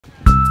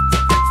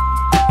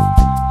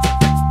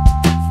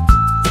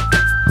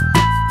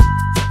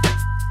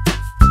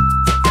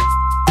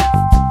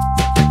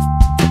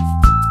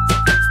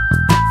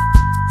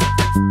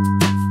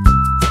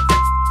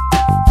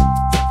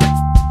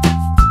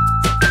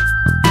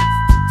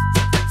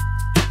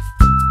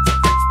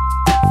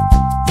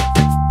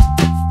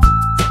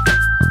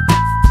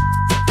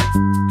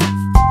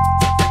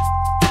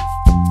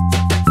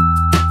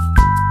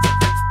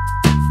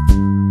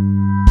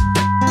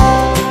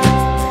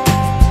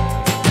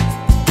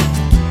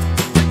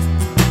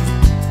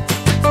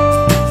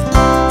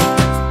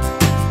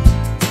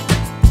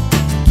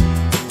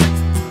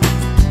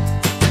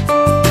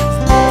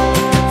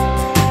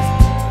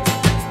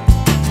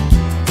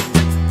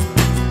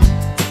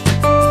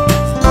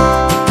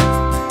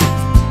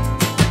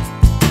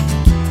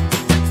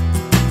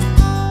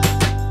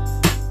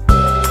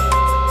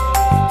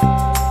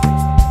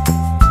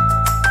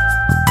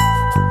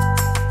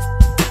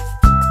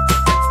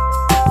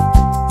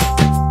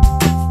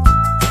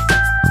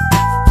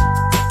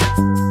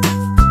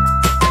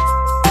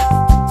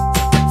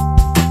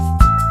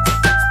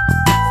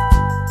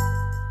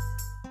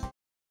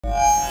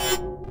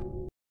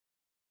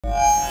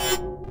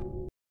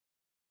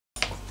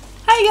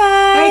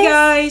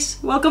guys,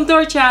 welcome to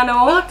our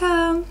channel.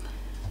 Welcome.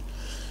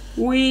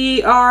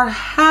 We are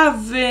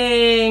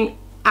having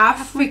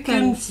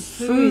African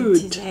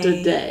food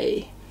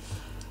today.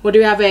 What do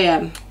we have,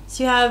 AM?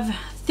 So you have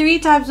 3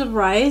 types of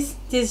rice.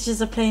 This is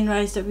just a plain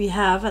rice that we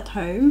have at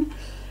home.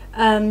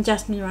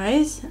 Jasmine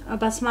rice, a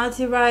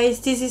basmati rice.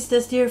 This is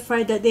the stir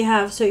fry that they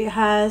have. So it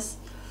has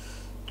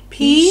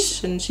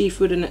peas and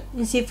seafood in it.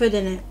 And seafood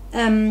in it.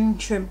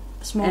 Shrimp,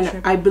 small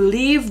shrimp. I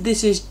believe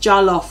this is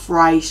jollof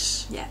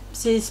rice. Yeah,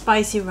 so it's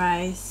spicy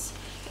rice.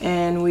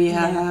 And we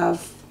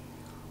have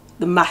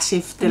the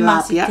massive tilapia.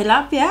 Massive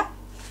tilapia.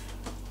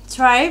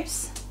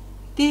 Tribes.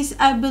 This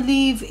I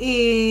believe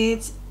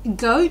is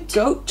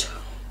goat.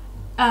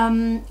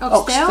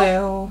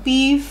 Oxtail.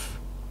 Beef.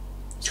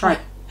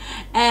 Tripe.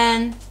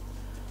 And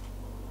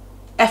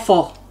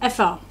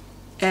Effel.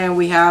 And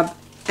we have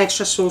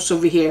extra sauce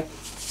over here.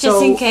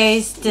 Just in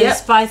case the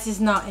spice is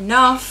not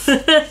enough.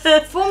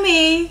 For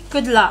me,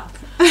 good luck.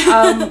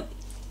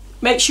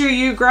 Make sure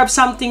you grab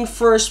something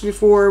first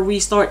before we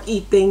start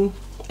eating,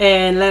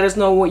 and let us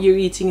know what you're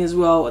eating as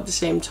well at the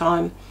same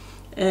time.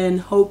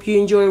 And hope you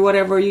enjoy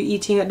whatever you're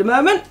eating at the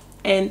moment.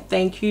 And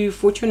thank you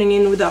for tuning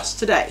in with us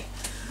today.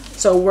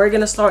 So we're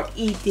gonna start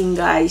eating,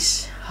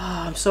 guys.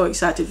 Oh, I'm so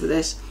excited for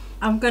this.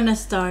 I'm gonna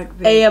start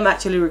with... AM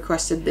actually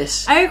requested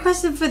this. I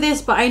requested for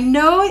this, but I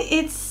know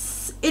it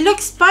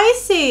looks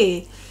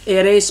spicy.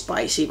 It is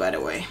spicy, by the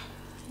way.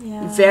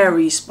 Yeah.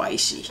 Very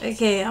spicy.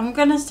 Okay, I'm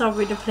gonna start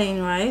with the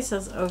plain rice,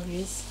 that's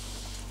obvious.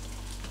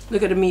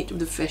 Look at the meat of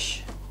the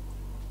fish.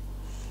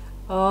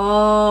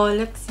 Oh,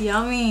 looks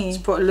yummy. Let's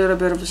put a little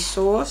bit of the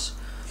sauce.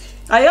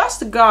 I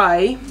asked the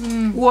guy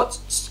what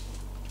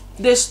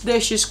this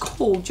dish is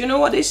called. You know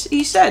what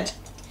he said?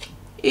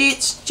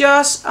 It's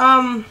just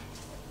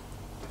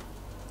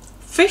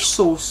fish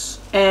sauce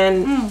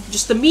and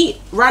just the meat,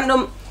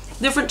 random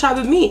different type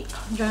of meat.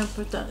 I'm trying to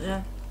put that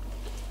there.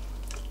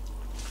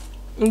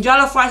 And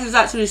jollof rice is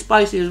actually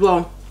spicy as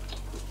well.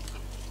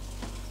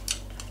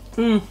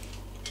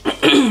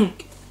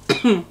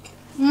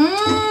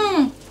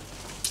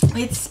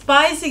 It's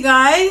spicy,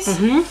 guys.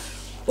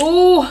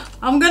 Oh,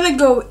 I'm gonna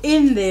go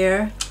in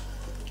there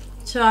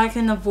so I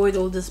can avoid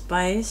all the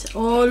spice.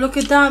 Oh, look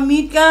at that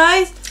meat,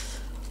 guys.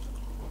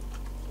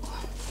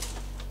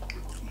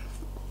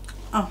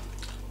 Oh,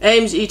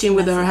 Aim's eating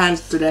with her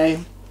hands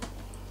today.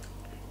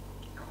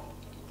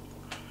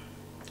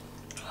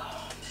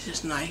 Oh, this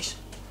is nice.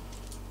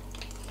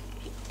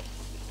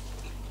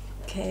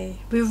 okay,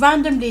 we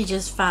randomly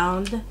just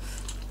found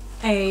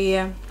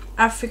a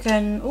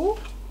African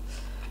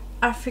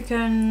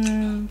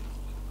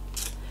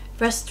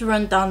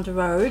restaurant down the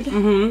road.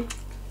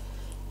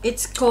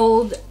 It's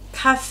called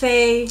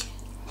Cafe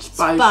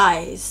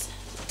Spice.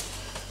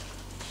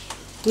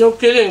 No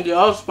kidding, they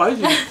are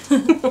spicy.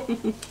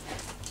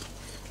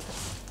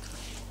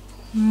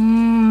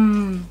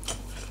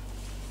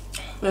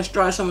 Let's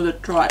try some of the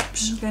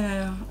tribes. I'm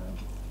gonna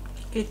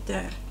eat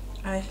the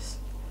ice.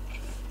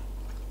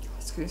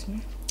 Excuse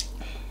me.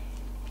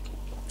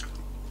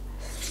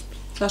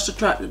 That's the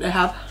tribe that they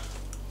have.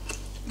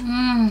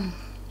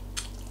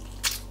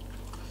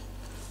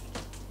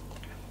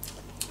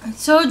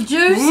 It's so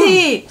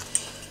juicy.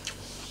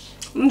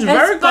 It's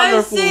very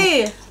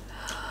spicy. colorful.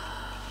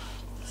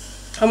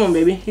 Come on,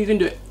 baby, you can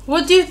do it.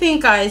 What do you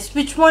think, guys?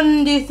 Which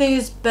one do you think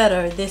is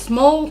better? The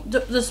small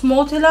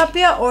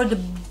tilapia or the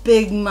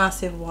big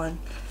massive one?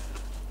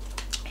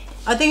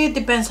 I think it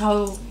depends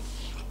how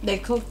they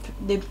cook.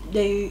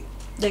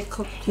 They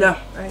cook too, Yeah.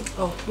 right?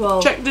 Oh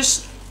well. Check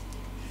this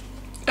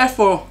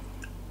Effel.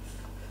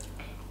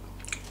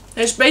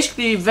 It's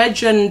basically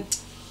veg and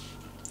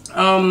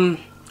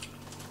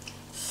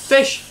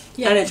fish,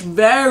 and it's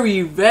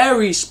very,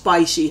 very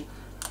spicy.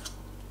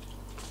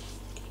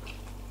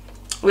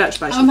 That's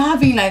spicy. I'm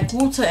having like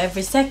water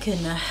every second.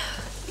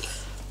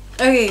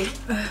 Okay.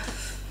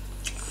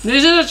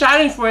 This is a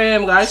challenge for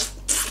him, guys.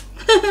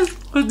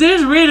 Because this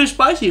is really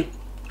spicy.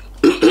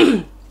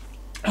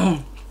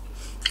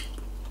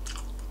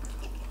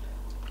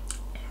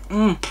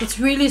 It's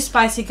really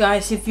spicy,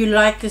 guys. If you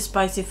like the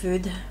spicy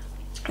food,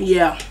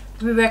 yeah,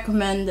 we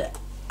recommend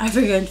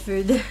African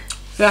food.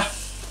 Yeah.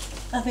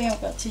 I think I've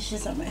got tissue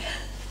somewhere.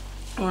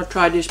 I'm gonna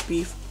try this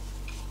beef.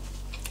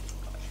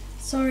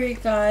 Sorry,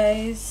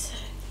 guys.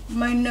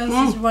 My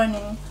nose is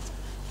running.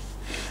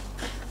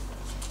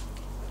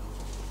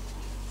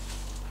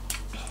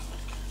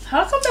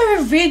 How come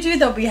every video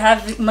that we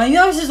have, my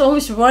nose is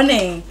always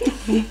running?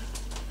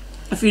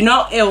 If you're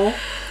not ill,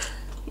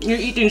 you're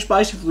eating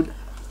spicy food.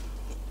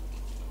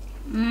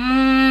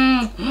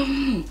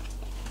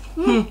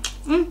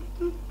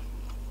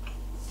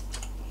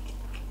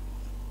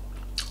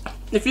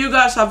 If you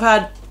guys have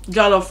had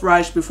jollof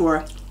rice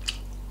before,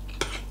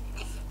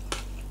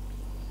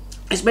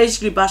 it's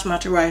basically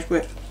basmati rice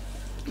with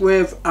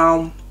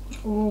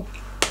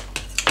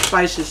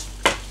spices.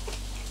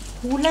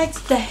 Who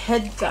likes the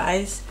head,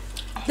 guys?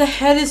 The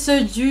head is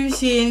so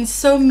juicy and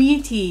so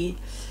meaty.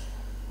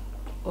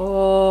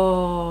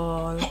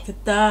 Oh, look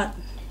at that.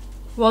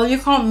 Well, you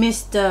can't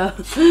miss the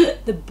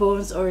the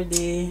bones or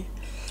the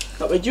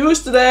Got my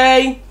juice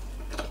today.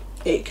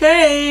 It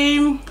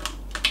came.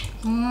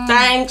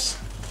 Thanks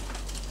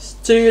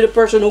to the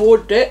person who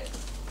ordered it.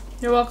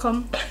 You're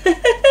welcome.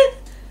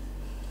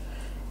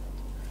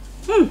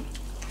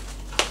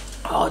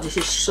 Oh, this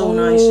is so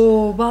nice.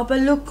 Oh, Baba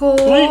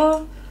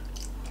Loco.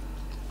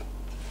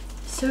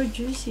 So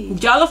juicy.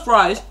 Jollof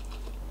rice.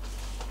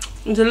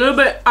 It's a little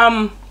bit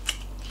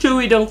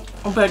chewy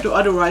compared to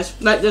other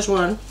rice, like this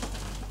one.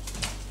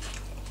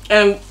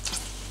 And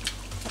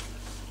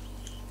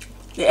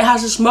it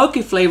has a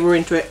smoky flavor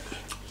into it.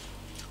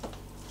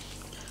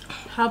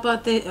 How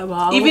about the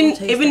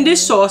Even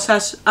this sauce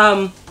has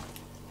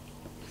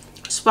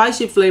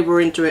spicy flavor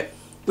into it,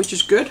 which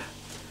is good.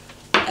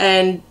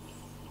 And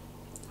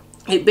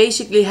it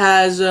basically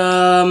has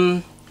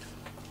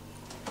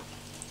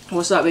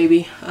what's that,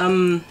 baby?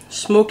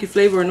 Smoky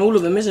flavor in all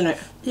of them, isn't it?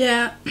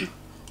 Yeah.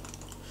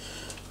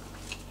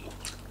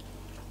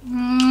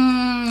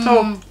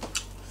 So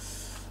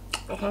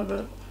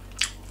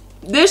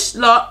this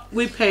lot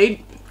we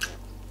paid,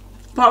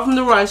 apart from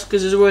the rice,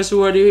 because it was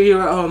already here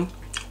at home.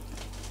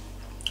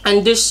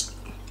 And this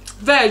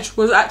veg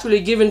was actually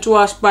given to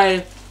us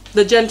by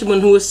the gentleman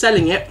who was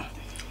selling it.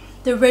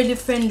 They're really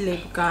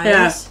friendly, guys.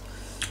 Yeah.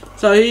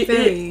 So I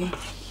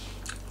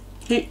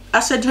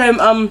said to him,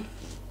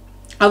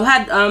 I've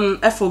had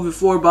Ethel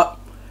before,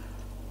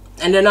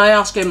 and then I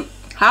asked him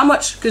how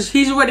much, because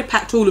he's already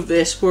packed all of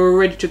this, we're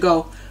ready to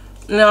go.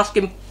 And I asked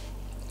him,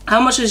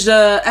 how much is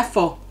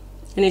Ethel?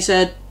 And he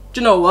said, do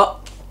you know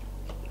what?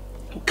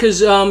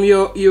 Because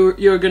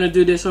you're gonna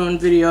do this on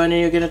video and then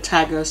you're gonna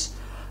tag us.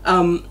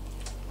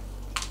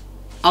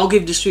 I'll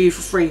give this to you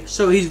for free.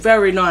 So he's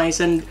very nice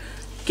and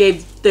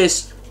gave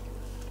this.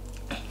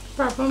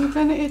 Papa, I'm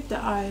gonna eat the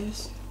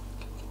eyes.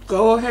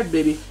 Go ahead,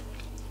 baby.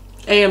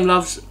 AM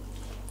loves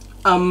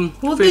Oh,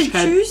 fish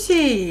they're head.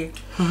 juicy.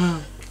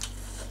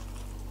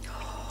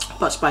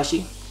 But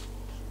spicy.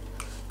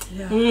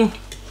 Yeah.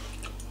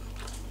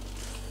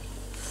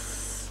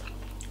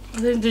 I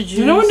think the juice.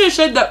 You know when they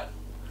said that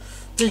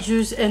the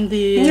juice and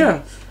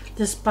the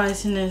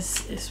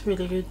spiciness is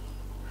really good.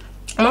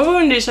 Remember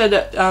when they said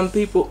that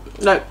people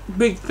like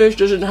big fish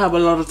doesn't have a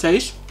lot of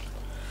taste?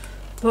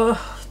 But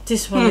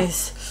this one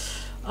is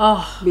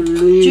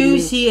Believe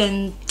juicy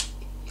and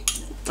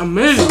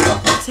amazing.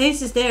 the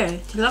taste is there.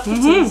 Tilapia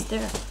taste is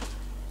there.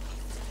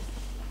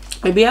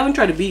 Maybe I haven't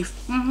tried the beef.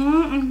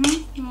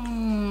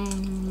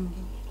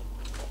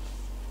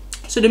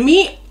 So the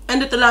meat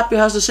and the tilapia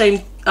has the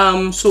same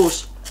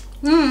sauce.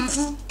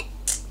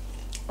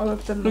 All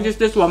of them. Which is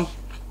this one.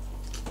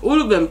 All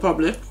of them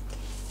probably.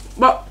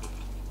 But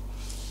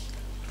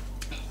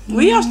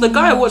we asked the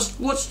guy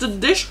what's the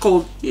dish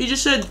called. He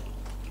just said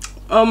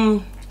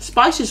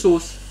spicy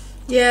sauce.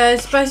 Yeah,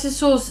 spicy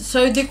sauce.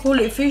 So they call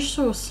it fish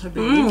sauce, I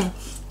believe.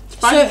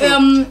 Spicy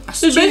sauce.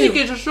 So It's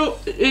basically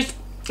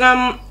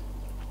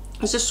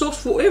it's a sauce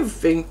for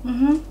everything.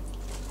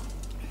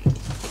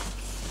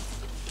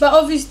 But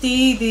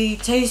obviously the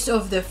taste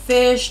of the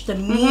fish, the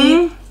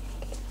meat.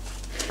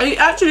 It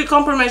actually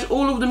complements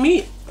all of the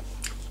meat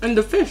and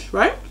the fish,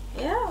 right?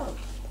 Yeah.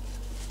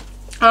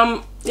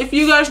 If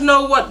you guys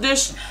know what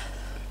this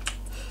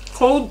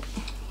called,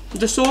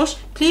 the sauce,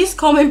 Please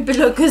comment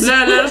below, because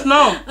let us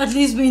know. at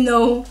least we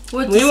know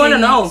what to We say want to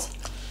know. next.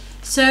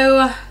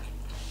 So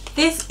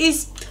this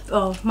is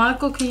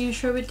Michael, can you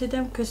show it to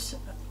them? Because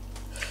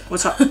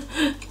What's up?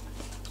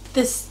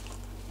 the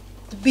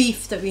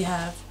beef that we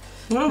have.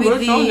 No, With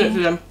we're showing the- it to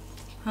them.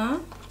 Huh?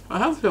 I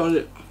have shown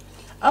it.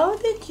 Oh,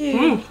 did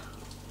you?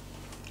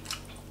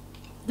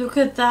 Look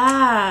at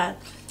that.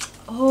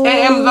 Oh,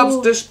 AM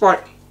loves this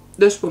part.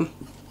 This one.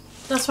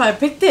 that's why I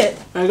picked it.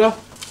 There you go.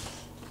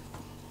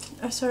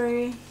 Oh,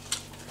 sorry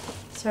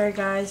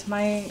guys,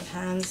 my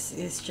hands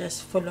is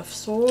just full of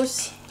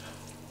sauce.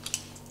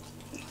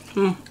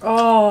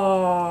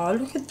 Oh,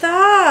 look at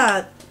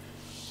that.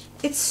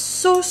 It's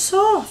so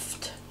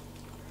soft.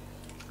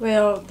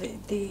 Well,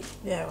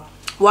 yeah.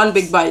 One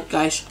big bite,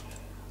 guys.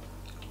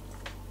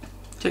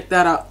 Check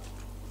that out.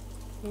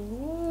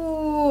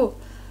 Ooh,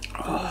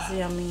 that's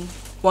yummy.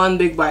 One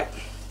big bite.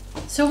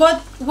 So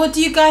what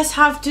do you guys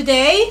have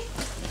today?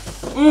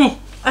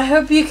 I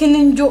hope you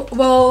can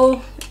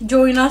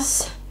join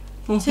us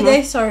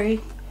today. Sorry.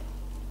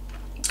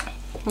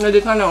 Yeah,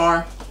 they kind of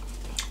are.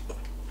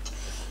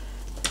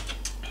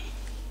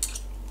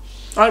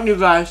 Aren't you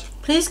guys?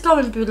 Please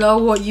comment below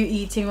what you're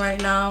eating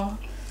right now,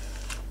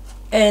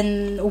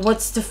 and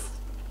what's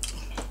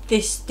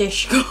this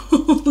dish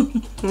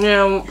called.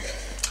 Yeah.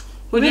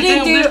 What do you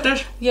think of this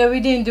dish? Yeah, we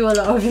didn't do a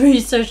lot of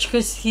research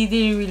because he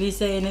didn't really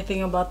say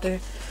anything about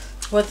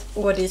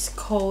what it's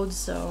called.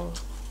 So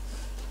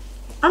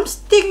I'm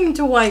sticking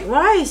to white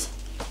rice.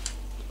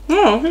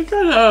 No, he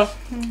got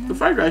the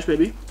fried rice,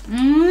 baby.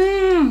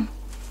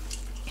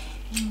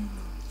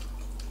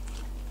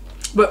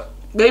 But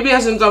baby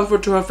hasn't gone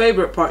to her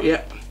favorite part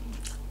yet.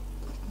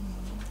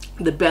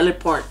 The belly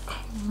part.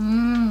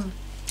 I'm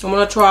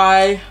gonna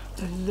try.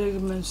 The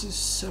ligaments is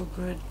so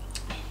good.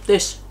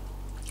 This.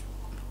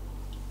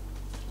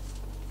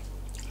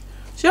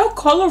 See how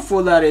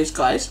colorful that is,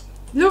 guys?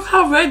 Look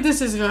how red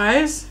this is,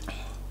 guys.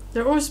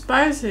 They're all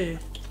spicy.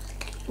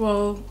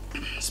 Well,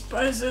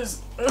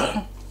 spices.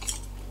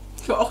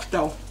 Zo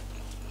ochtel.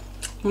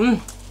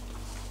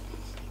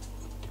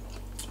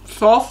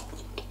 Soft.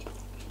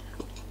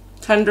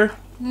 Tender.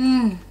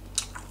 Nice.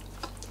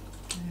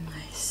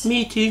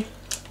 Meaty.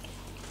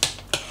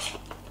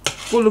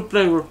 Full of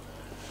flavor.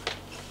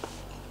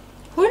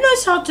 Who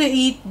knows how to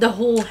eat the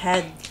whole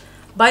head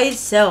by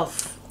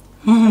itself?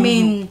 I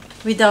mean,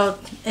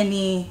 without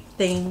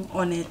anything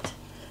on it.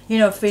 You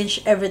know, finish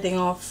everything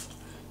off.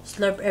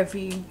 Slurp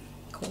every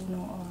corner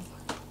off.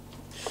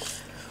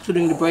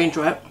 Including the brains,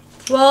 right?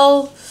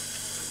 Well,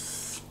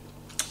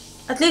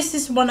 at least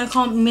this one I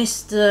can't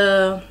miss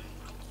the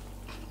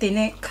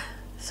neck.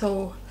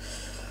 So,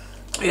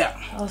 yeah.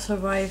 I'll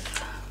survive.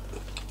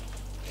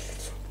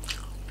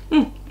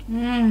 I'm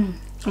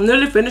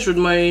nearly finished with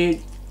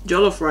my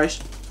jollof rice.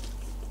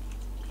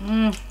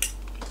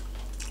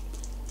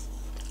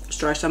 Let's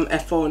try some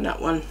FO on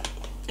that one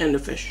and the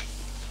fish.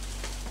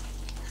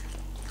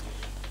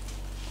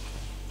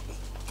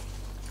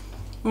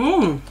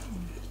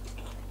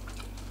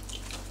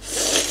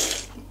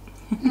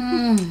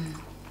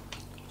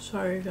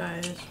 Sorry,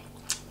 guys.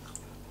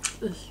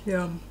 It's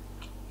yum.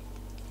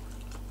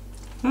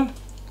 Good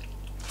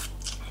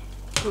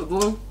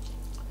going.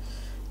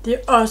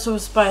 They are so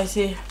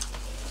spicy.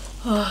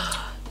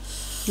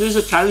 This is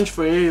a challenge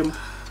for you.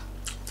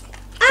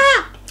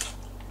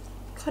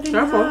 Cut it in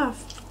Careful. half.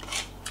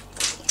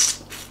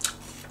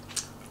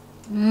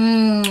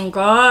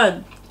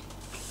 God.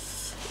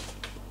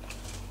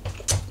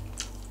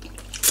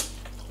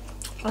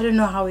 I don't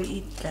know how we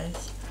eat,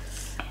 guys.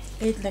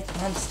 I eat like a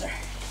monster.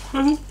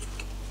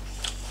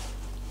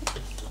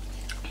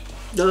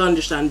 They'll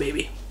understand,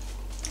 baby.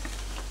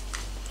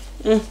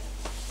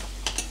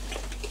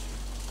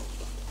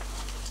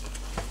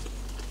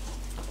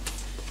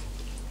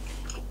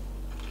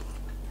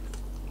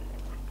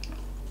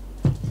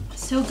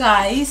 So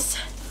guys,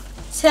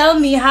 tell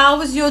me, how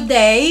was your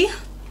day?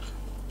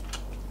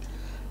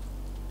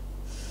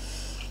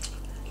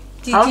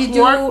 Did How's you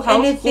do work?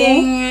 How's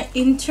anything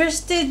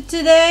interested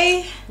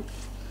today?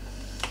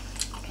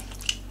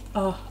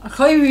 Oh, I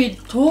can't even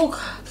talk.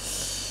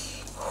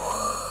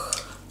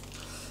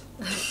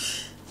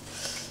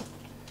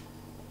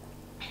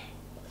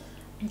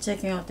 I'm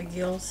checking out the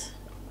gills.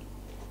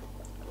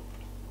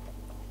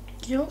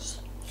 Gills?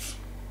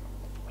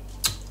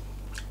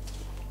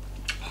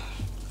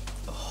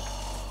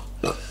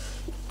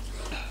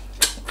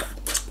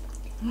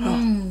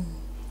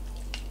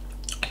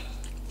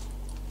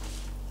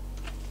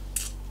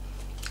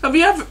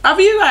 Have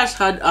you guys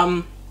had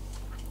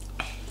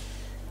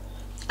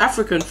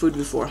African food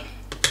before?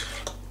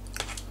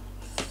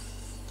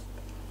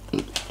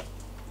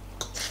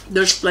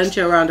 There's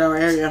plenty around our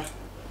area.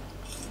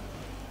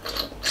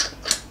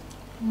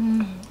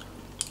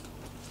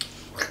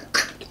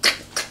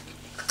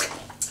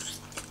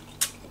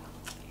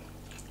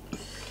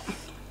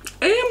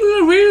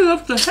 I really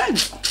love the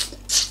head.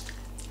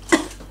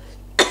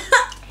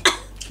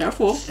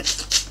 Careful.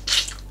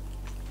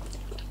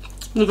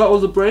 You got all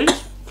the brains?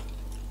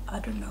 I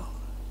don't know.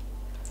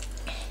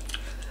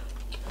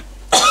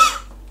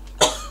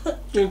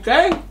 You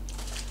okay?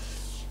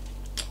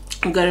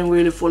 I'm getting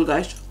really full,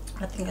 guys.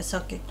 I think I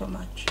suck it too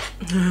much.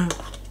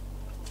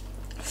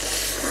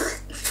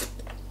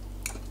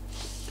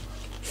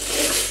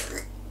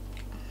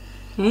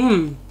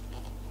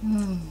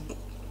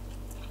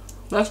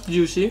 That's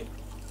juicy.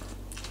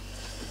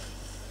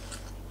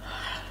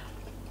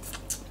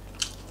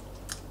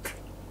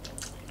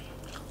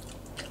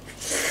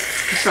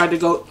 Let's try the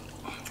goat.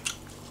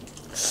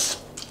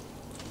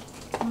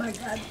 Oh my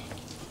god.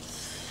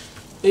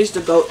 Here's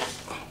the goat.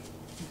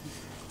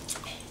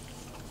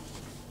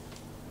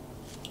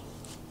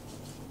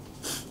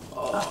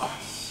 Oh.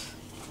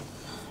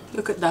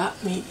 Look at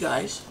that meat,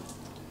 guys.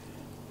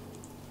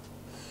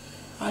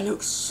 That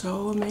looks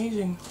so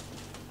amazing.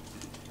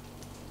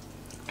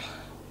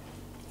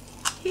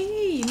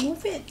 Hey,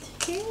 move it.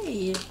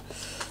 Hey.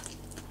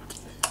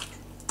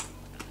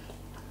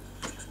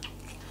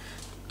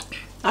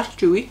 That's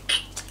chewy.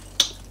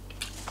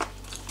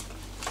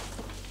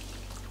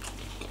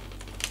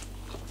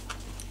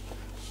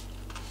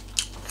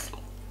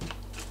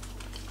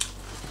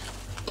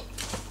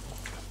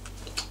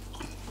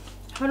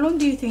 How long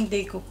do you think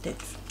they cooked it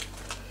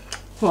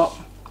What?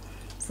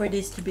 for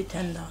this to be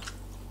tender?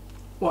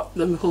 What?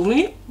 The whole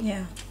meat?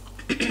 Yeah.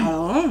 I don't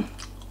know.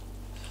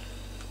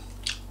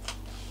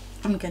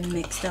 I'm gonna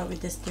mix that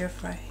with the stir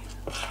fry.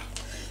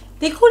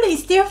 They call it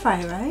stir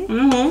fry, right?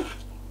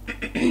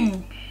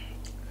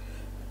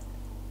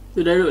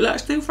 Do they look like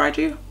stir fry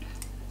to you?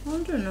 I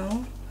don't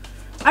know.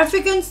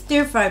 African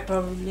stir fry,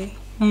 probably.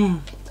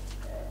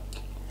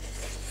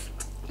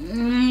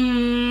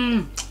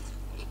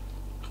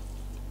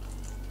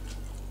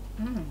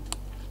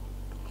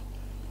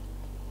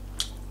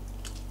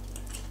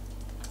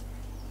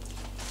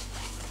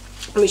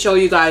 Let me show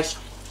you guys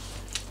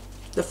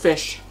the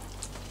fish.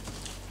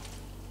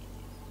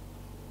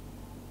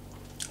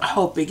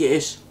 How big it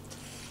is.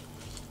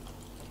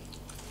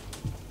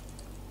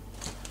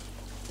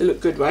 They look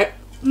good, right?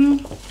 Mm.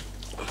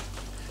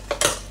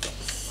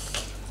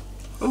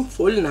 I'm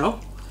full now.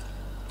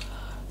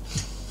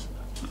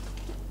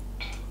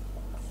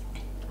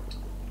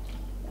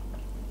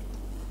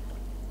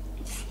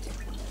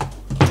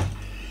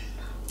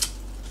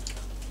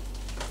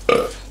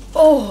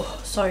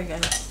 Oh, sorry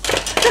guys.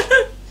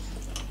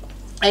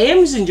 I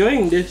am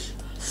enjoying this.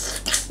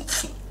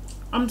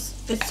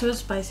 It's so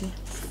spicy.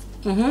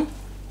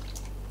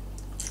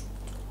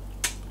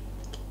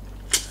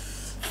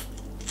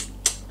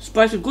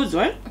 Spicy goods,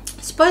 right?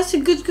 Spicy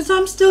good because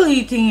I'm still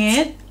eating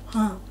it.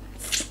 Huh.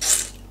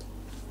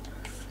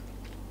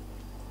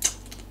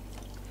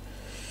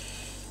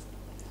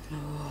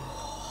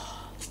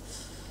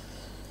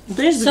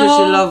 This is because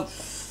you love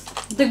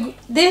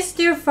this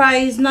stir fry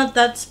is not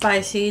that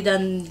spicy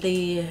than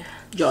the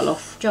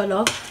jollof.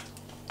 jollof.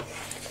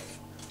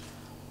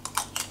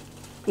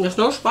 There's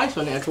no spice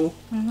on it at all.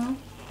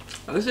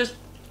 This is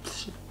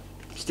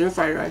stir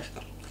fried rice.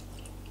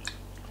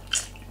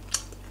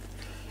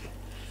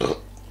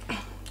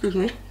 Excuse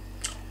me.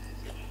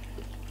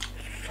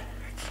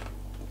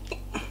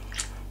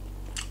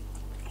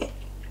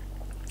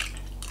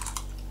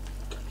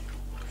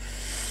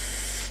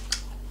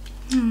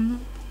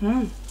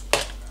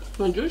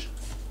 Want juice?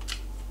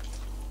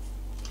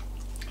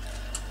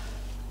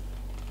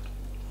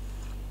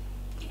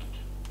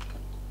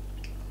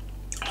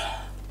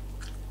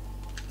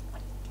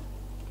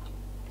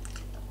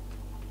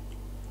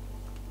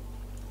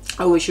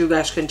 I wish you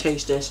guys can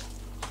taste this.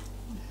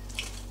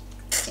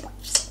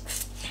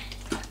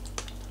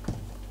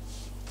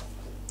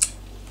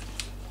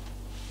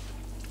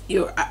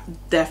 You're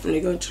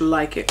definitely going to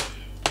like it.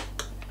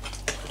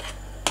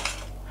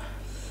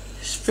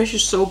 This fish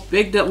is so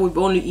big that we've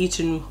only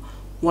eaten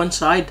one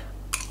side.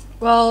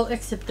 Well,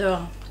 except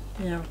the,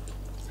 you know,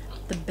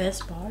 the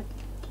best part.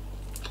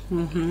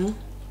 Mm.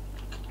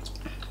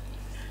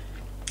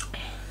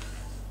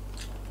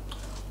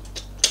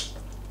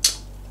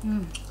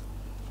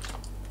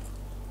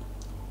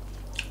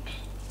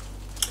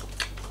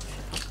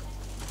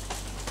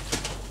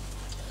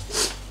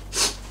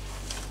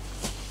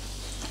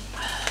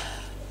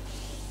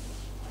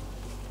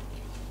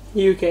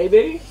 You okay,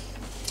 baby?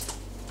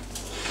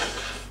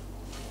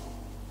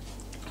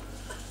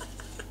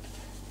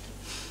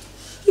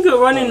 You got a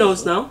runny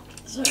nose now.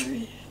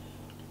 Sorry.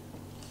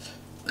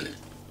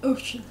 Oh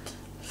shit.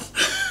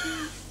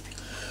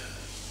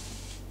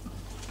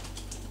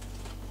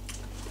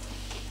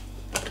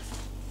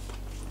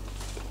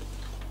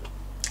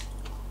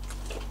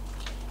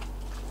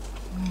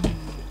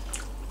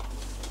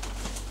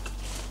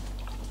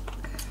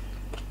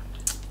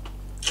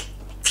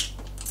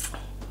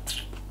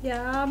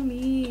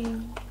 Yummy.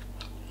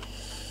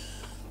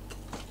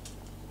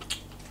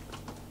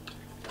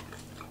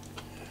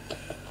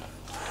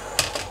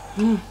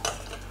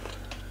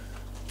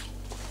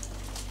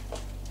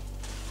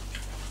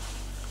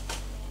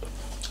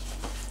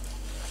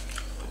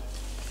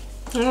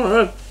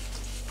 Alright.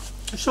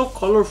 It's so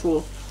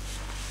colorful.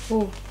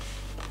 Oh.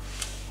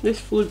 This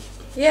food.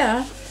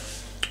 Yeah.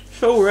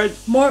 So red.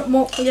 More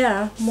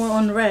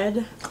on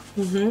red.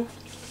 I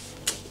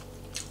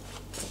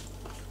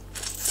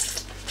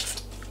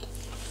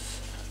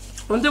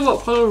wonder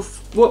what color,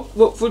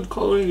 what food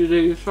coloring you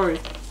do. Sorry.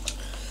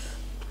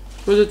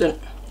 What is it then?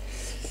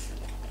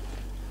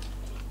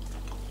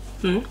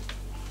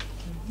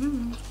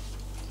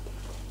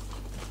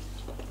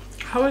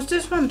 How does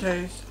this one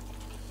taste?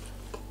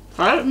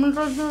 Right? Oh my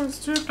god, that was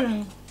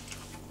stupid.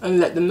 And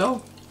let them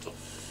know.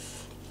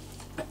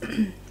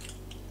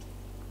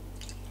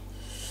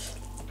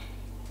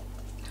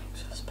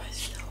 So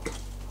spicy though.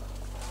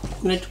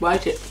 You need to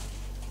bite it.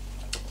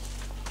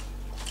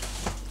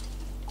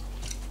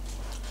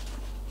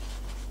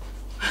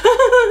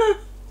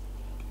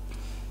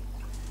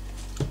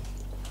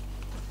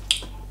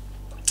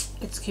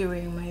 It's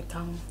curing my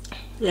tongue.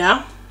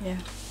 Yeah? Yeah.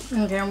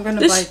 Okay, I'm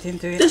gonna bite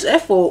into it. This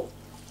apple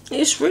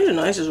is really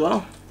nice as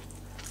well.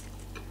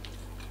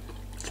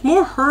 It's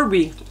more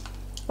herby.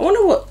 I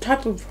wonder what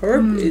type of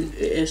herb it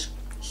is.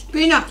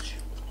 Spinach.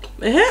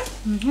 Is it?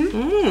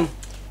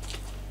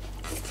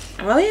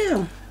 Oh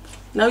yeah.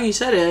 Now you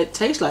said it, it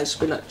tastes like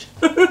spinach.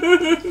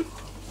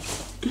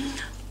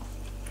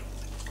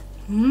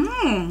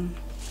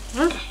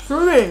 That's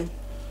good.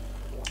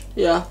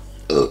 Yeah.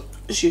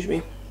 Excuse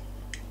me.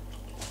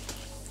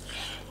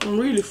 I'm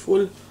really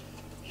full.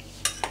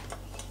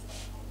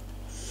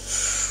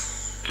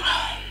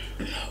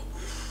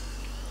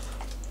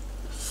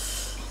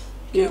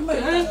 Yeah.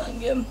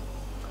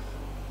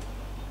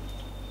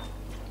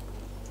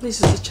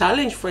 This is a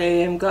challenge for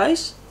AM,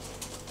 guys.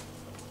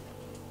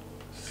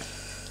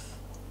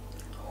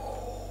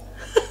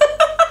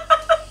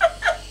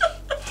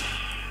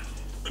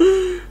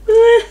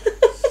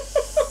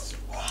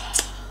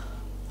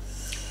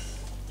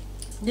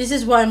 This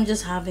is why I'm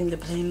just having the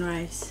plain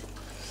rice.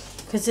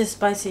 Because it's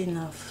spicy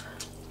enough.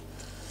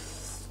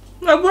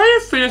 Why don't you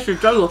finish your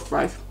jollof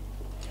rice?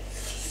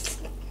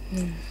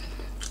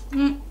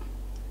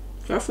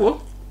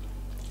 Careful.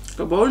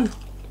 The bone.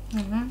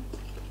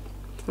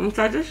 Let me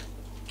try this.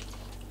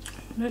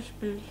 Yes,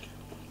 please.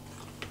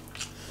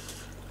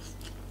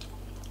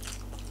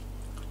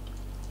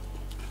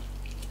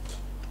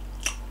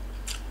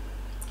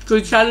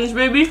 Good challenge,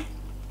 baby.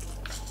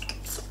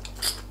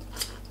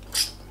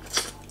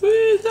 What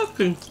are you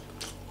talking?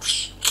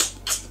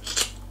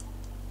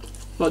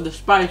 But the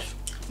spice.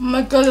 Oh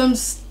my god, I'm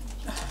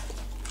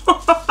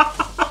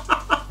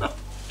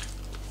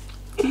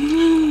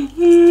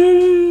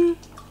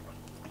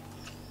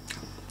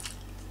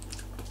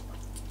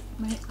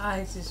my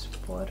eyes is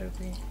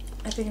watery.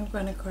 I think I'm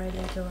gonna cry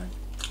later on.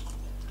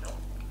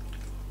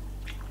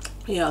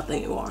 Yeah, I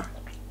think you are.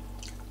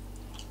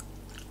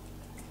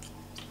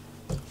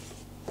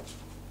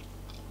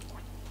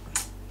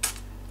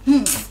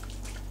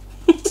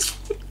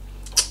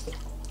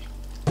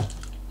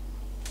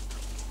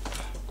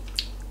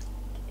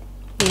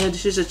 Yeah,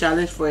 this is a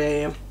challenge for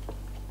AM.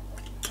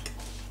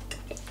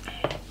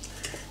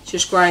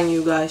 She's crying,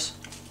 you guys.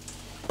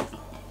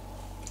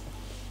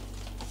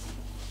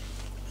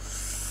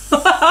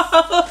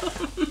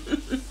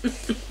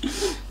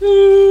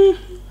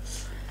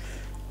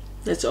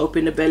 Let's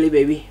open the belly,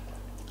 baby.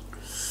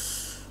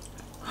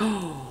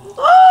 Oh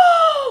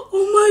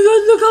my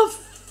god, look how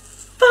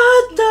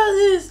fat that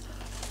is.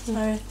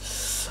 Sorry.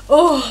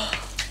 Oh.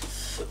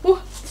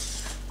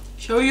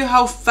 Show you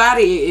how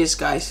fatty it is,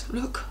 guys.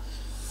 Look.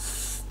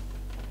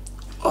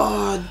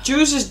 Oh,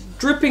 juice is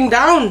dripping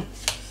down.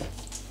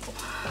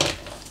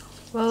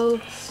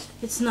 Well,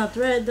 it's not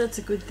red, that's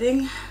a good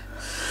thing.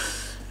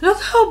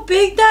 Look how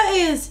big that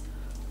is.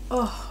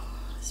 Oh,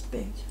 it's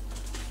big.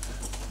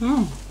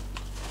 Mmm.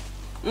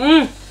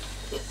 Mmm.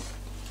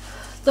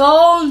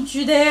 Don't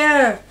you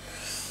dare.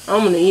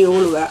 I'm gonna eat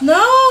all of that.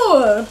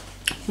 No.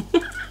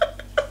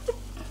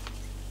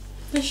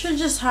 They should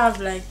just have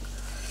like,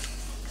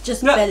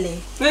 just No. belly.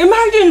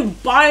 Imagine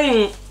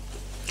buying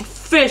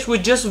fish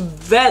with just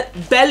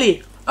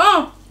belly.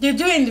 Oh, they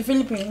do it in the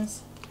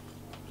Philippines.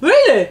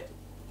 Really?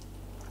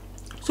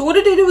 So what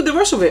did they do with the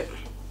rest of it?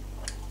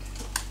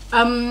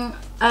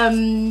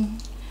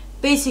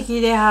 Basically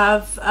they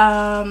have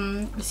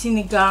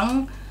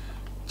sinigang,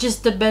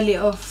 just the belly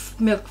of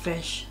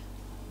milkfish.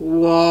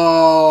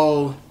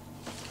 Whoa.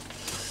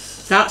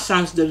 That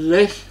sounds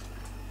delicious.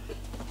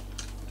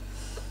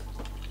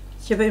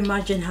 Yeah, but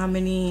imagine how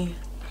many.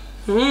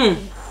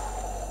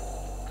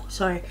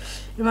 Sorry,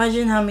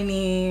 imagine how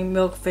many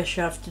milkfish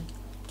you have to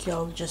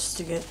kill just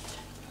to get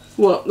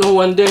What? No,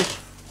 one dish.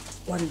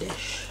 one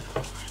dish.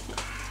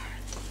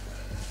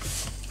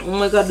 Oh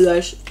my god,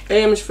 guys.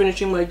 AM is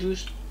finishing my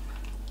juice.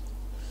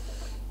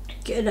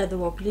 Get another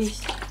one,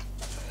 please.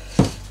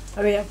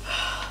 Hurry up.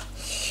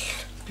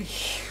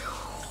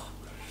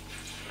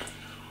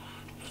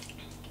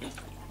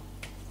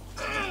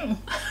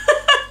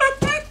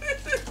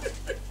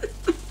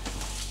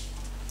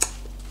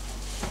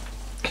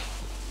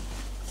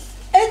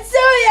 It's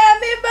so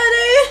yummy,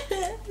 buddy.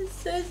 It's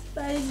so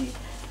spicy.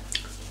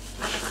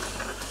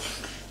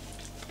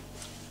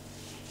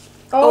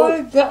 Oh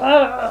my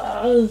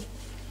god.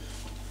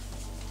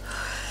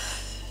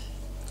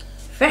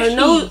 Her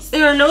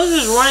nose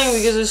is running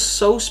because it's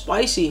so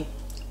spicy.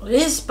 It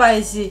is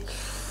spicy.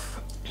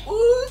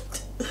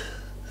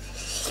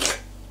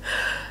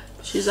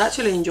 She's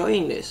actually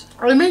enjoying this.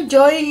 I'm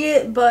enjoying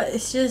it, but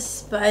it's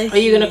just spicy. Are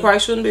you gonna cry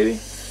soon, baby?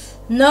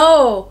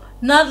 No,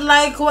 not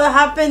like what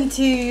happened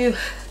to you.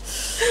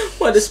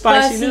 What, the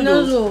spicy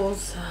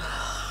noodles?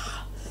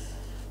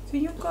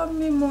 Can you cut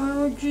me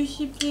more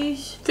juicy,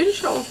 please?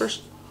 Finish that one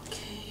first.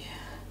 Okay.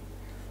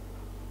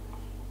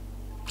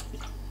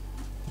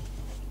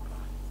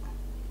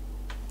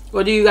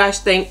 What do you guys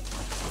think?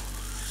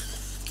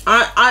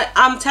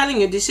 I'm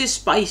telling you, this is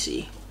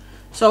spicy.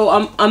 So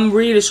I'm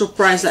really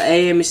surprised that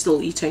AM is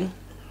still eating.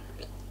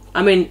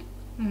 I mean,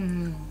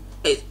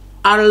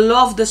 I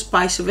love the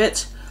spice of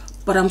it,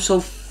 but I'm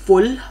so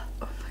full. Oh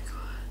my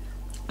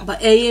god.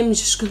 But AM is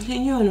just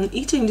continuing on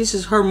eating. This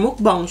is her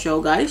mukbang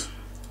show, guys.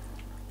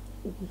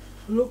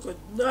 Look at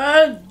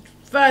that.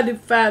 Fatty,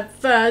 fat,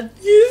 fat.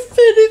 You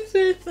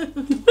fatty, fat.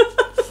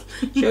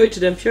 Show it to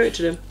them, show it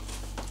to them.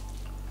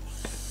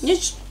 Yeah,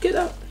 just get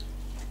out.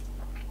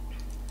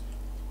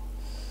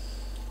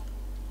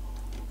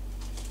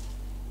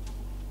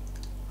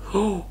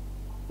 Oh,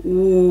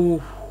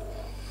 ooh.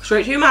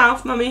 Straight to your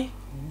mouth, mummy.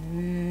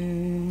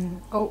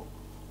 Oh,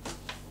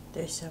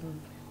 there's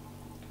some.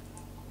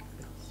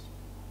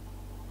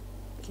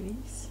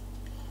 Please.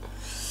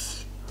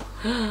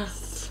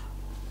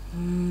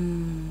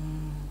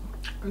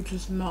 It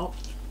just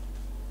melts.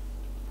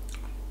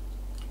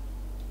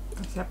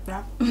 Except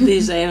that.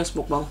 This is AM's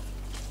mukbang.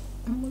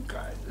 Oh my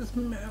god, it's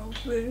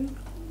melting.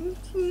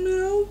 It's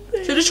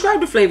melting. So describe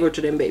the flavor to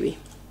them, baby.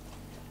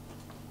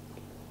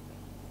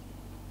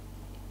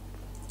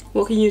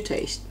 What can you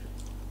taste?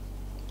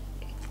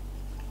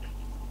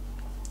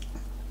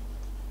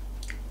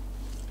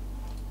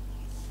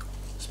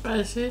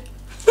 Spicy.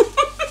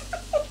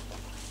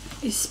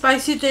 It's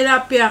spicy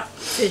tilapia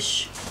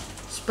fish.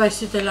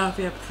 Spicy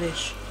tilapia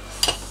fish.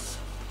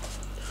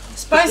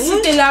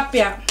 Spicy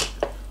tilapia.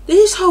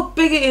 This is how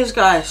big it is,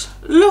 guys.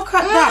 Look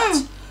at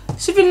that.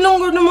 It's even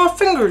longer than my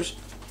fingers.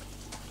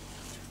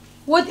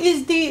 What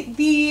is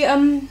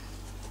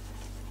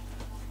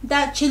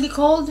that chili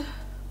called?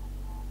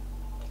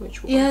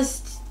 Which one? It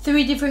has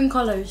 3 different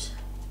colors.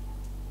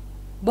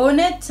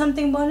 Bonnet?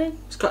 Something bonnet?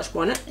 Scotch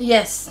bonnet.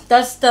 Yes,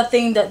 that's the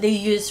thing that they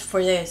use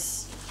for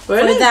this.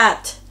 Really? For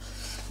that.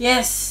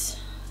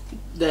 Yes.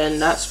 Then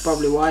that's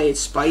probably why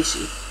it's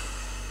spicy.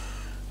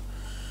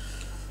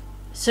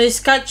 So it's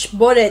Scotch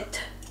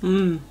bonnet.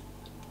 Mmm.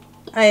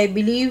 I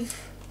believe.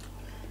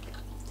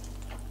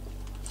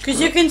 Because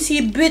you can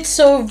see bits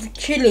of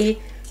chili,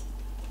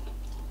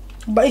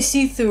 but it's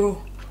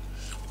see-through.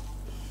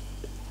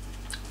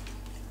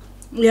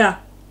 Yeah,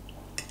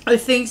 I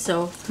think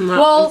so.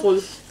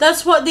 Well,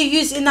 that's what they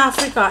use in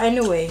Africa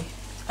anyway,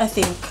 I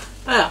think.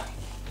 Yeah.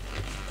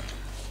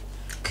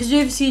 Because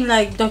we've seen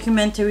like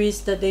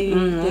documentaries that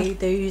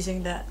they're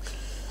using that.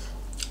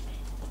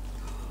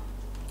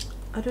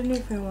 I don't know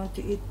if I want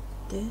to eat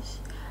this.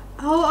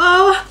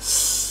 Oh.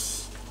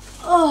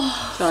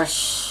 Sorry.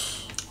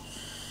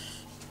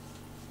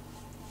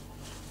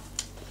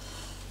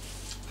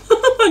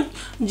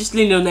 I'm just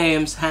leaning on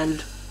AM's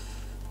hand.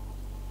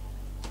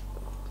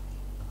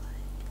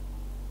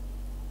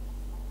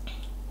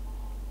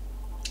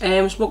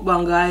 AM's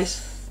mukbang,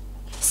 guys.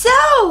 So,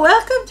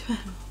 welcome to...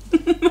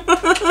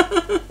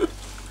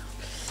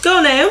 Go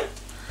on, AM.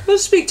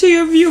 Let's speak to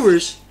your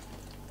viewers.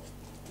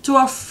 To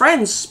our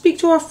friends. Speak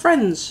to our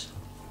friends.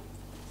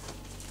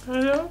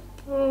 Hello?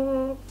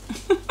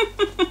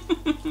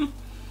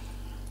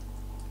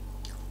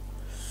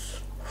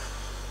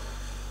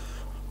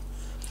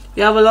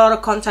 We have a lot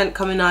of content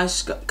coming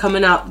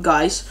out,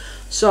 guys.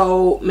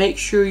 So make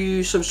sure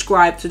you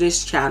subscribe to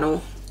this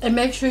channel. And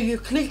make sure you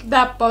click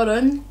that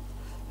button,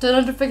 the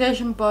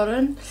notification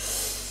button,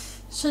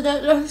 so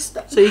that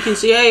so you can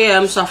see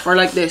AM suffer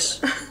like this.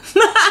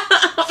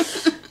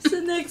 So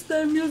next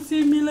time you'll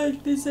see me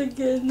like this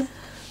again.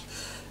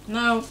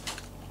 Now,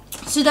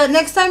 so that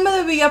next time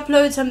that we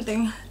upload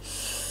something,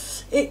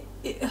 you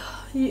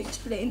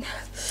explain.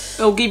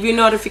 It'll give you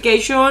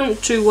notification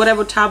to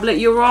whatever tablet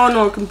you're on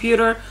or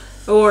computer,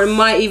 or it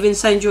might even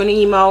send you an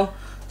email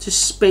to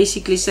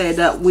basically say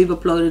that we've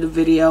uploaded a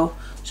video,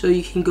 so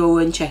you can go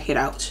and check it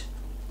out.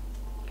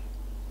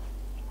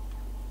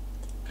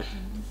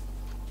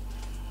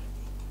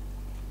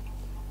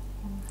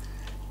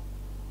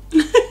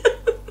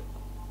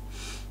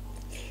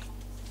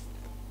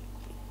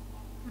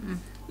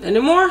 Any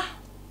more?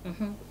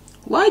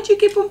 Why'd you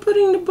keep on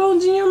putting the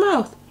bones in your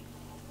mouth?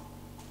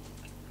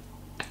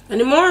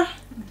 Any more?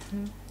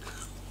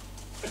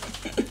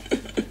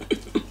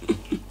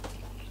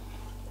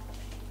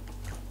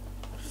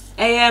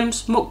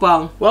 AM's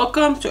Mukbang.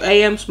 Welcome to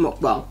AM's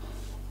Mukbang.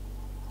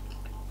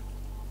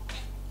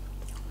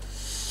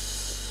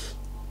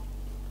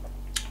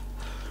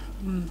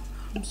 I'm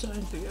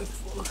starting to get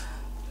full.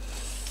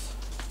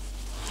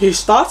 You're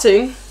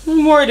starting?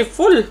 I'm already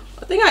full.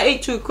 I think I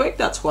ate too quick,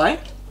 that's why.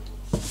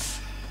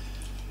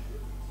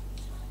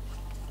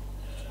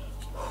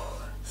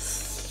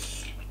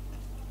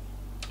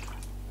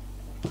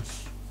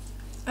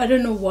 I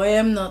don't know why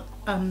I'm not.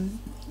 I'm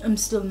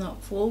still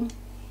not full.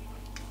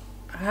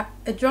 I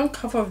drank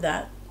half of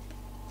that.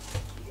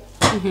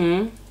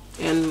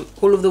 And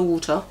all of the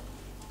water.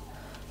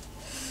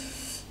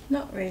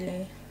 Not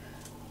really.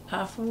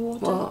 Half of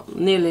water. Well,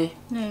 nearly.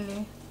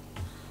 Nearly.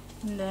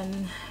 And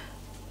then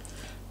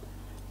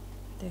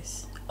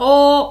this.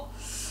 Oh,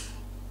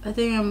 I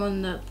think I'm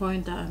on that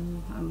point that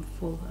I'm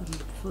full. I'm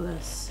full.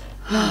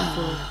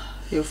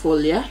 You're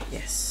full, yeah?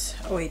 Yes.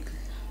 Oh, wait.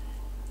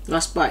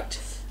 Last bite.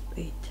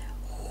 Wait.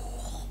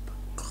 Oh my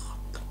god,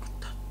 look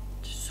at that.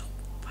 So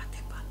fatty,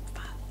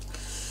 fat.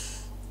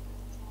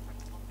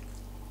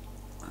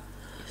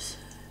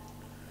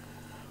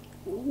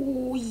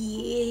 Oh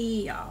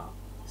yeah.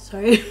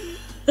 Sorry.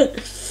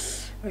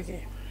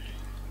 Okay.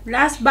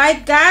 Last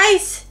bite,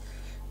 guys.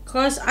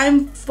 Cause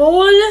I'm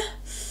full.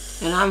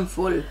 And I'm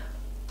full.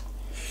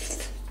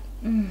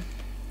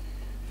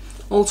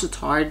 Also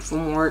tired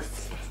from work.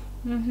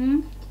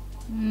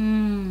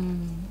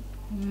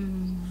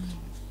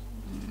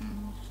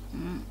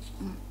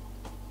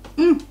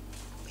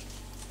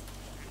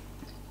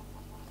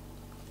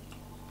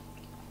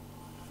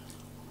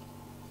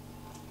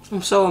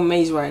 I'm so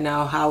amazed right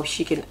now how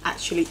she can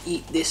actually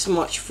eat this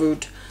much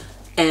food,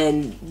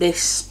 and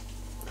this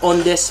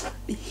on this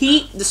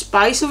heat, the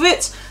spice of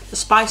it, the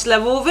spice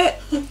level of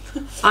it.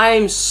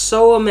 I'm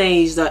so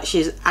amazed that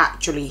she's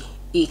actually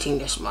eating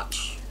this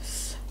much.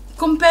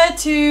 Compared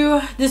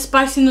to the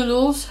spicy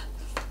noodles,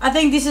 I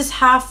think this is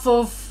half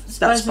of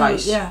That spicy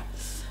spice. noodles. Yeah.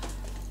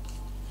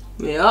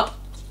 Yeah.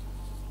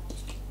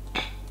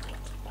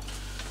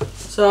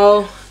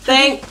 So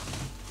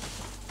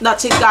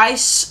that's it,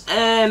 guys.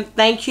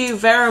 Thank you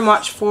very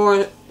much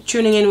for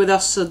tuning in with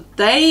us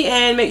today,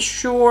 and make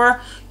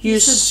sure you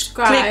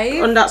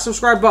click on that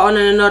subscribe button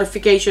and a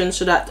notification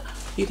so that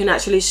you can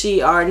actually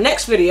see our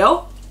next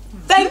video.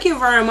 Thank you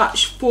very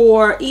much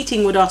for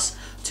eating with us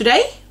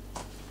today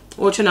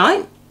or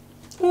tonight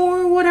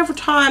or whatever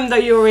time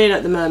that you're in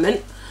at the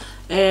moment.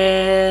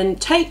 And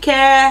take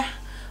care.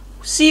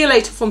 See you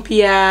later from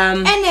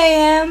PM and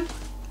AM.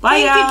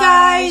 Bye Thank you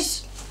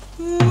guys.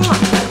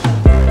 Mwah.